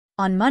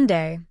On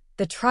Monday,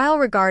 the trial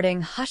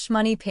regarding hush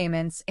money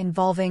payments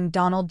involving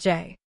Donald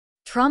J.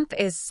 Trump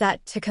is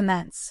set to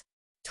commence.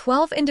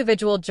 12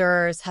 individual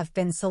jurors have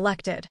been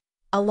selected,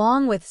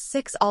 along with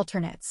 6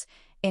 alternates,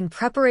 in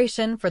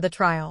preparation for the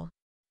trial.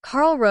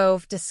 Karl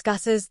Rove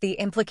discusses the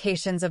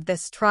implications of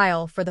this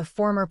trial for the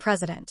former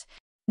president,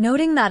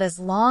 noting that as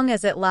long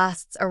as it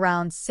lasts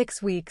around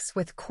 6 weeks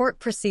with court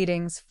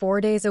proceedings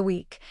 4 days a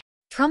week,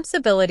 Trump's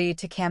ability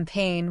to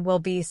campaign will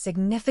be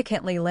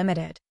significantly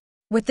limited.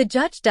 With the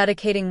judge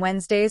dedicating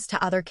Wednesdays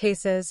to other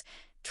cases,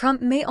 Trump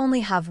may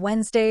only have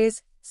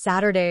Wednesdays,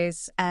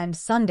 Saturdays, and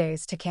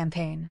Sundays to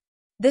campaign.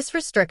 This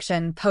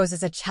restriction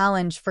poses a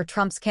challenge for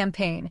Trump's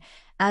campaign,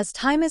 as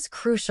time is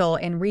crucial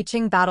in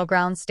reaching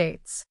battleground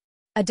states.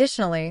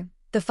 Additionally,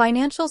 the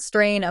financial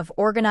strain of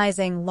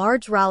organizing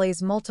large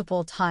rallies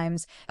multiple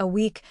times a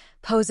week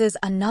poses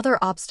another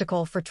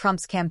obstacle for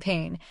Trump's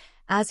campaign,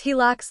 as he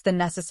lacks the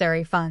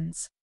necessary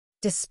funds.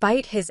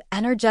 Despite his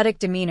energetic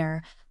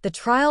demeanor, the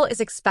trial is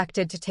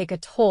expected to take a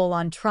toll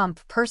on Trump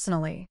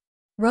personally.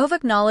 Rove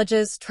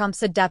acknowledges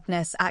Trump's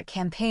adeptness at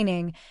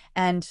campaigning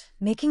and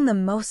making the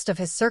most of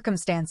his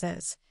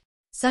circumstances,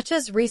 such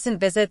as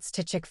recent visits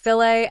to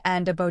Chick-fil-A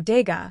and a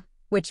bodega,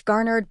 which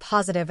garnered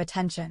positive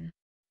attention.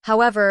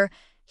 However,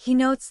 he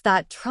notes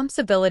that Trump's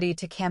ability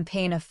to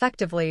campaign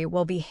effectively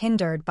will be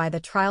hindered by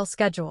the trial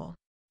schedule.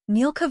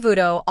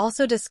 Cavuto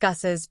also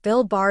discusses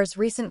Bill Barr's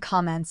recent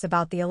comments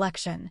about the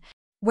election,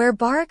 where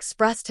Barr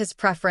expressed his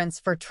preference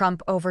for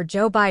Trump over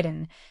Joe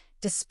Biden,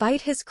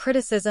 despite his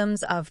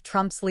criticisms of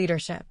Trump's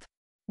leadership.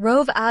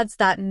 Rove adds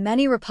that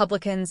many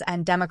Republicans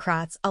and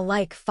Democrats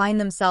alike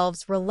find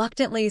themselves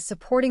reluctantly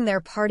supporting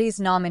their party's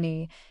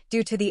nominee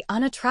due to the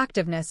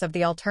unattractiveness of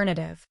the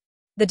alternative.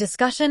 The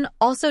discussion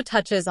also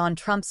touches on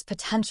Trump's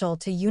potential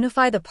to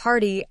unify the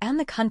party and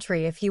the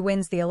country if he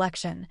wins the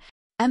election,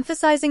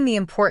 emphasizing the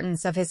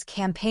importance of his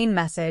campaign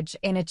message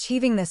in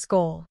achieving this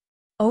goal.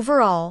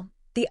 Overall,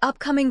 the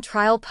upcoming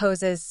trial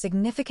poses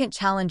significant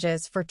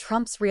challenges for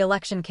Trump's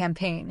re-election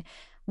campaign,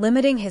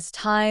 limiting his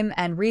time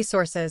and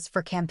resources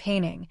for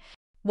campaigning,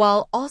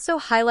 while also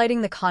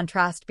highlighting the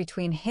contrast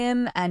between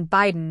him and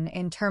Biden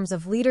in terms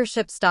of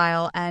leadership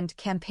style and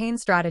campaign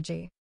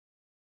strategy.